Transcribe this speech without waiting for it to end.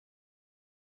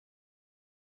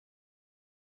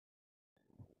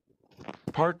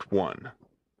Part 1.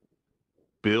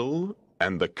 Bill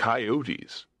and the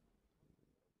Coyotes.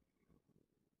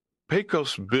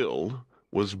 Pecos Bill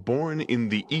was born in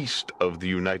the east of the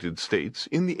United States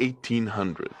in the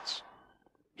 1800s.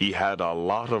 He had a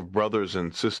lot of brothers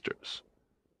and sisters.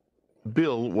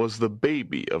 Bill was the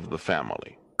baby of the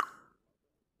family.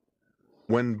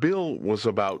 When Bill was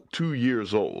about 2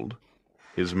 years old,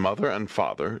 his mother and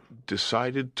father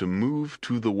decided to move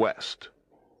to the west.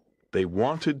 They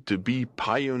wanted to be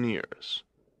pioneers.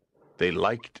 They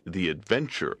liked the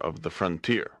adventure of the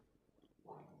frontier.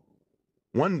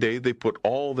 One day they put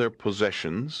all their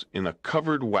possessions in a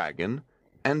covered wagon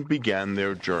and began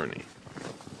their journey.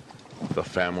 The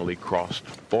family crossed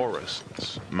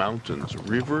forests, mountains,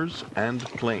 rivers, and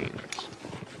plains.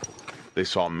 They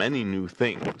saw many new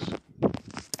things.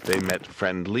 They met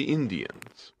friendly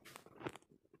Indians.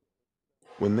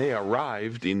 When they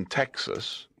arrived in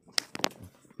Texas,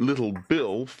 little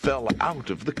Bill fell out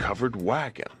of the covered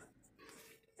wagon.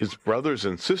 His brothers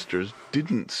and sisters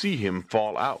didn't see him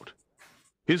fall out.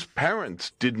 His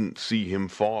parents didn't see him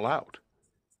fall out.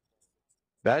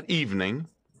 That evening,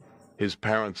 his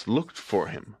parents looked for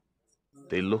him.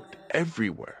 They looked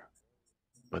everywhere,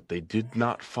 but they did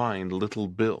not find little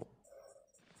Bill.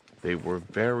 They were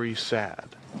very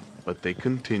sad, but they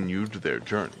continued their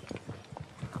journey.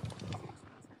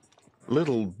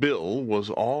 Little Bill was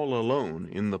all alone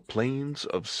in the plains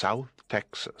of South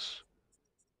Texas.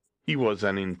 He was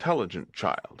an intelligent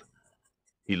child.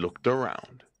 He looked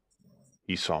around.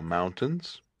 He saw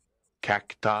mountains,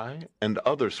 cacti, and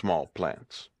other small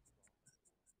plants.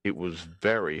 It was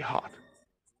very hot.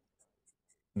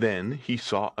 Then he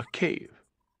saw a cave.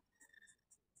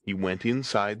 He went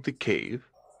inside the cave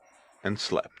and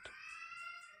slept.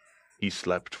 He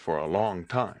slept for a long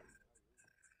time.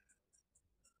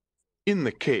 In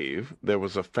the cave there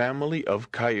was a family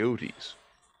of coyotes.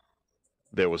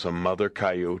 There was a mother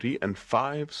coyote and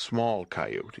 5 small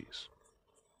coyotes.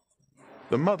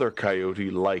 The mother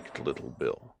coyote liked little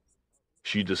Bill.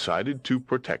 She decided to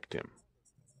protect him.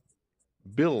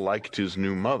 Bill liked his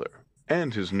new mother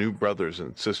and his new brothers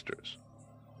and sisters.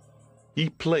 He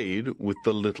played with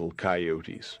the little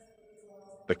coyotes.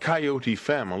 The coyote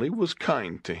family was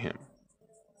kind to him.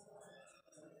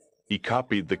 He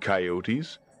copied the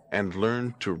coyotes and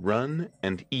learned to run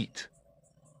and eat.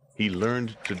 He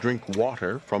learned to drink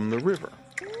water from the river.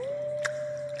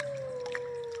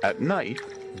 At night,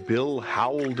 Bill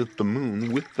howled at the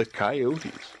moon with the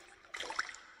coyotes.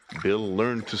 Bill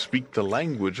learned to speak the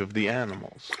language of the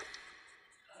animals.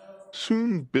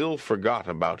 Soon Bill forgot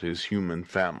about his human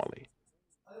family.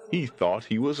 He thought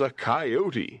he was a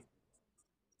coyote.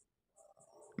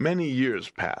 Many years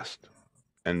passed,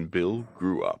 and Bill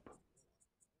grew up.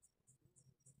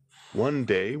 One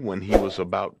day, when he was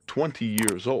about 20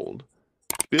 years old,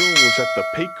 Bill was at the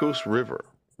Pecos River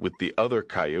with the other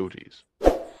coyotes.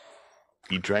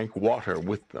 He drank water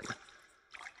with them.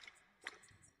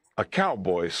 A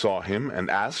cowboy saw him and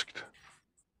asked,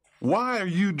 "Why are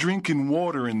you drinking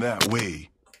water in that way?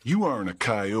 You aren't a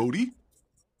coyote."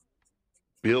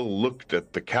 Bill looked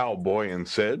at the cowboy and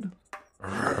said,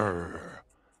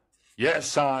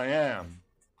 "Yes, I am."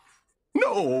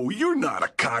 "No, you're not a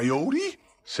coyote,"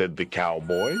 said the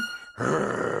cowboy.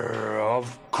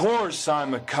 "Of course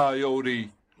I'm a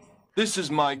coyote. This is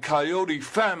my coyote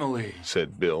family,"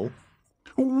 said Bill.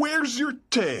 "Where's your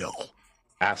tail?"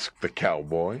 asked the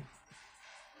cowboy.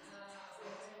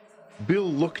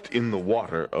 Bill looked in the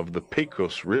water of the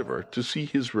Pecos River to see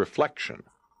his reflection.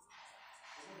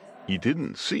 He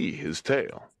didn't see his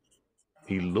tail.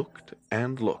 He looked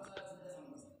and looked.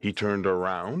 He turned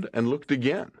around and looked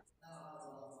again.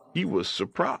 He was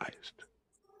surprised.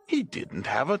 He didn't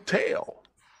have a tail.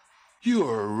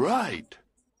 "You're right.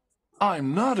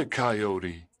 I'm not a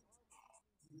coyote.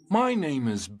 My name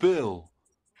is Bill.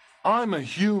 I'm a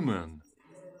human.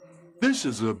 This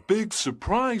is a big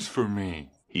surprise for me,"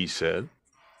 he said.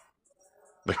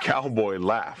 The cowboy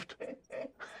laughed,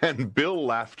 and Bill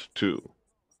laughed too.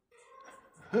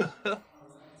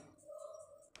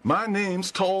 "My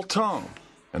name's Tall Tom,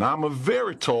 and I'm a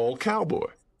very tall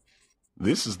cowboy.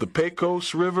 This is the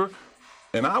Pecos River,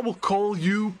 and I will call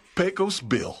you Pecos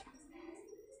Bill.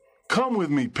 Come with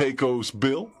me, Pecos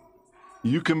Bill.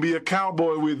 You can be a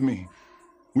cowboy with me.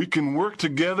 We can work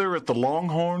together at the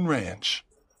Longhorn Ranch."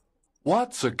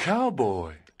 "What's a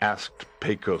cowboy?" asked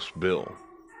Pecos Bill.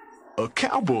 "A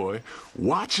cowboy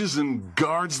watches and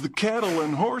guards the cattle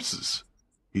and horses.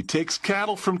 He takes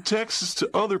cattle from Texas to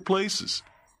other places.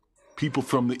 People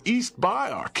from the east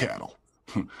buy our cattle.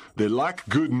 They like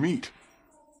good meat.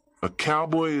 A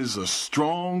cowboy is a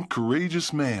strong,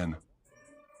 courageous man."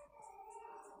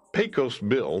 Pecos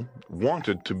Bill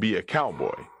wanted to be a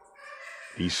cowboy.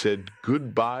 He said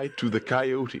goodbye to the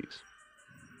coyotes.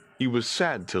 He was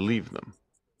sad to leave them.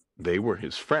 They were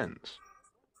his friends.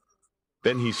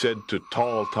 Then he said to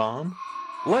Tall Tom,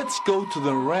 "Let's go to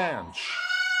the ranch."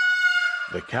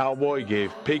 The cowboy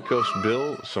gave Pecos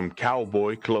Bill some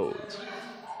cowboy clothes.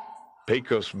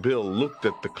 Pecos Bill looked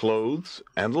at the clothes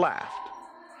and laughed.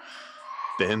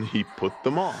 Then he put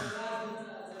them on.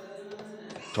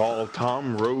 Tall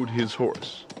Tom rode his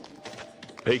horse.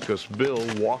 Pecos Bill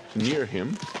walked near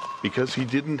him because he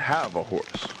didn't have a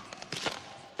horse.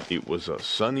 It was a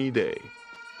sunny day.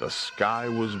 The sky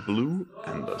was blue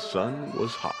and the sun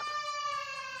was hot.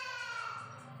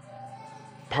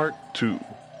 Part 2.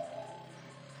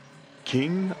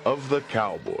 King of the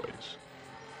Cowboys.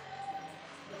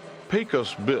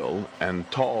 Pecos Bill and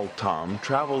Tall Tom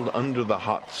traveled under the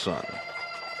hot sun.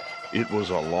 It was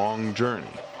a long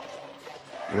journey.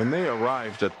 When they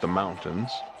arrived at the mountains,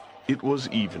 it was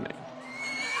evening.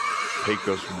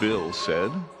 Pecos Bill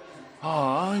said,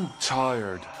 I'm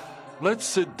tired. Let's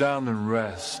sit down and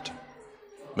rest."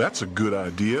 That's a good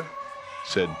idea.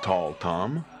 said Tall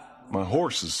Tom. My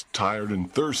horse is tired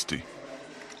and thirsty.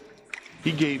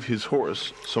 He gave his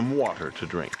horse some water to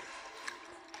drink.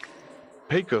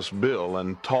 Pecos Bill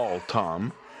and Tall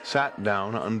Tom sat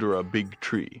down under a big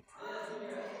tree.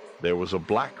 There was a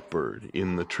blackbird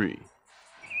in the tree.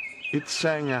 It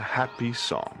sang a happy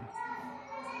song.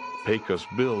 Pecos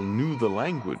Bill knew the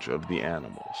language of the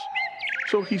animals,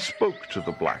 so he spoke to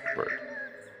the blackbird.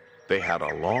 They had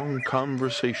a long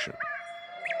conversation.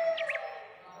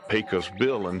 Pecos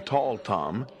Bill and Tall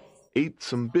Tom ate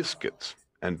some biscuits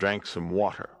and drank some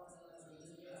water.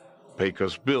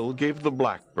 Pecos Bill gave the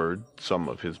blackbird some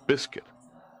of his biscuit.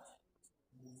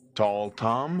 Tall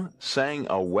Tom sang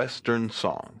a western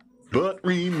song. But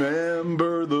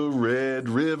remember the Red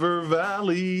River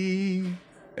Valley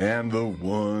and the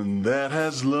one that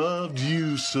has loved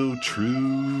you so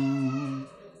true.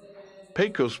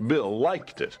 Pecos Bill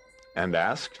liked it and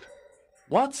asked,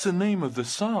 "What's the name of the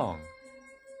song?"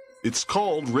 It's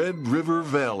called Red River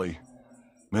Valley.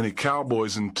 Many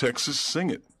cowboys in Texas sing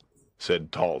it,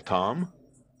 said Tall Tom.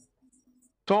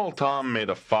 Tall Tom made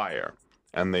a fire,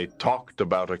 and they talked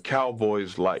about a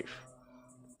cowboy's life.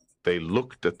 They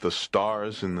looked at the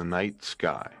stars in the night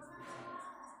sky.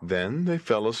 Then they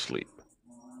fell asleep.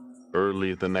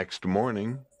 Early the next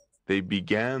morning, they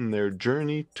began their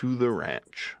journey to the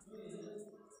ranch.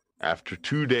 After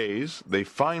 2 days, they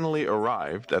finally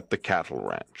arrived at the cattle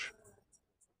ranch.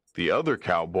 The other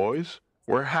cowboys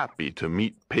were happy to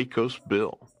meet Pecos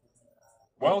Bill.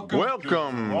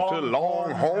 Welcome to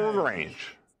Longhorn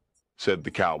Ranch, said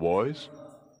the cowboys.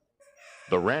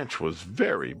 The ranch was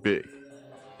very big.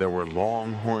 There were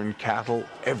longhorn cattle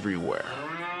everywhere.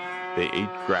 They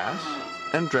ate grass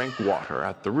and drank water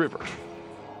at the river.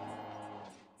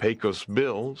 Pecos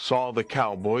Bill saw the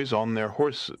cowboys on their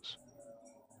horses.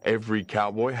 Every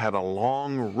cowboy had a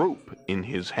long rope in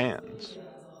his hands.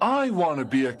 "I want to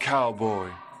be a cowboy,"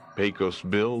 Pecos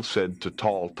Bill said to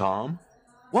Tall Tom.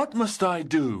 "What must I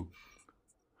do?"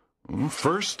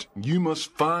 First, you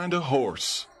must find a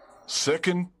horse.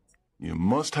 Second, you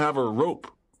must have a rope.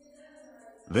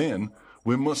 Then,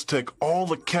 we must take all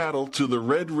the cattle to the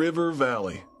Red River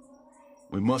Valley.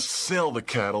 We must sell the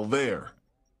cattle there.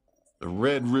 The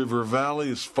Red River Valley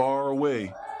is far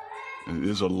away. It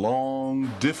is a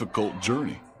long, difficult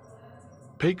journey.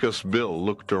 Pecos Bill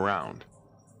looked around.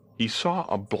 He saw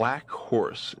a black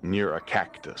horse near a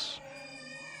cactus.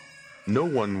 No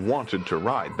one wanted to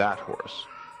ride that horse.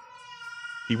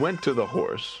 He went to the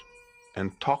horse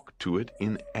and talked to it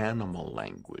in animal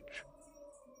language.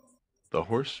 The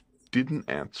horse didn't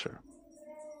answer.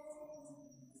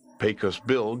 Pecos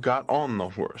Bill got on the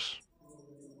horse.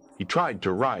 He tried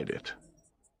to ride it.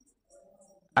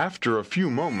 After a few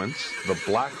moments, the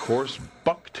black horse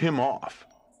bucked him off.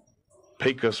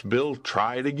 Pecos Bill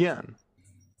tried again.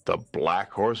 The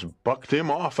black horse bucked him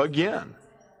off again.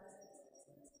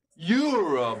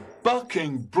 "You're a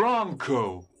bucking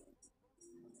bronco.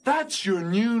 That's your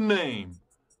new name,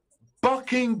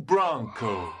 Bucking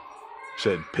Bronco,"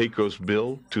 said Pecos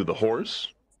Bill to the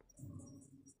horse.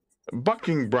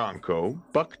 Bucking Bronco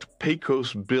bucked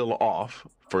Pecos Bill off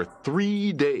for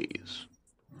 3 days.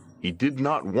 He did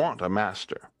not want a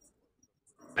master.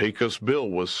 Pecos Bill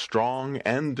was strong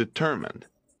and determined.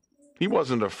 He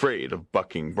wasn't afraid of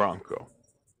Bucking Bronco.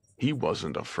 He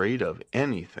wasn't afraid of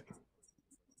anything.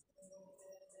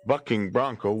 Bucking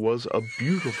Bronco was a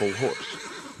beautiful horse,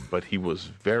 but he was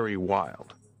very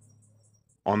wild.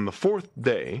 On the 4th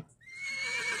day,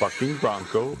 Bucking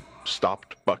Bronco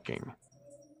stopped bucking.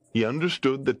 He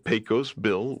understood that Pecos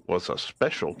Bill was a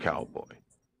special cowboy.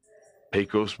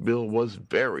 Pecos Bill was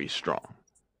very strong.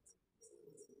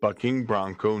 Bucking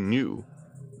Bronco knew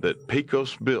that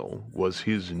Pecos Bill was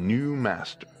his new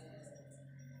master.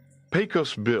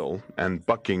 Pecos Bill and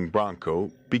Bucking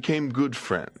Bronco became good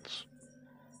friends.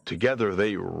 Together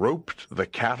they roped the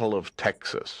cattle of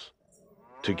Texas.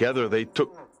 Together they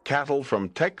took cattle from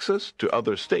Texas to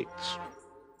other states.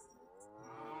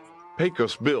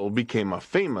 Pecos Bill became a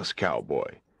famous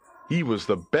cowboy. He was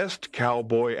the best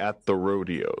cowboy at the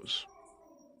rodeos.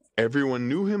 Everyone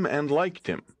knew him and liked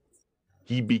him.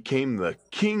 He became the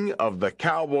king of the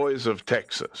cowboys of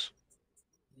Texas.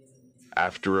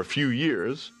 After a few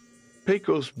years,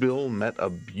 Pecos Bill met a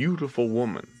beautiful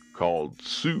woman called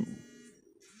Sue.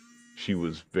 She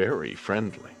was very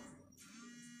friendly.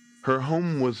 Her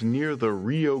home was near the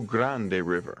Rio Grande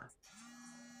River.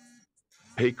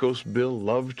 Pecos Bill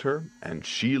loved her, and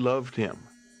she loved him.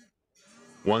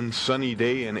 One sunny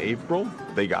day in April,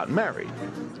 they got married.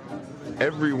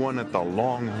 Everyone at the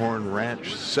Longhorn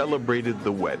Ranch celebrated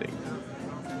the wedding.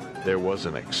 There was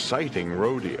an exciting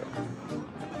rodeo.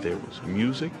 There was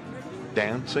music,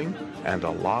 dancing, and a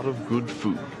lot of good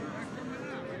food.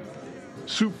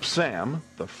 Soup Sam,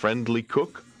 the friendly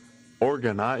cook,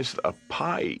 organized a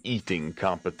pie-eating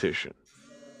competition.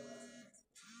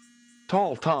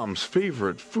 Tall Tom's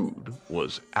favorite food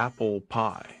was apple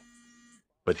pie,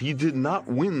 but he did not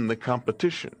win the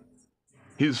competition.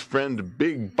 His friend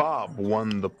Big Bob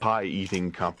won the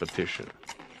pie-eating competition.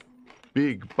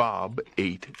 Big Bob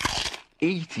ate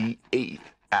 88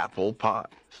 apple pies.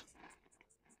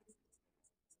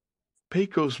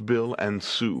 Pecos Bill and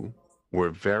Sue were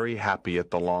very happy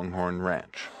at the Longhorn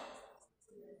Ranch.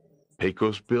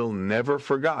 Pecos Bill never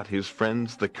forgot his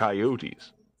friends the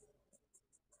coyotes,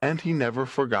 and he never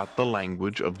forgot the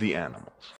language of the animals.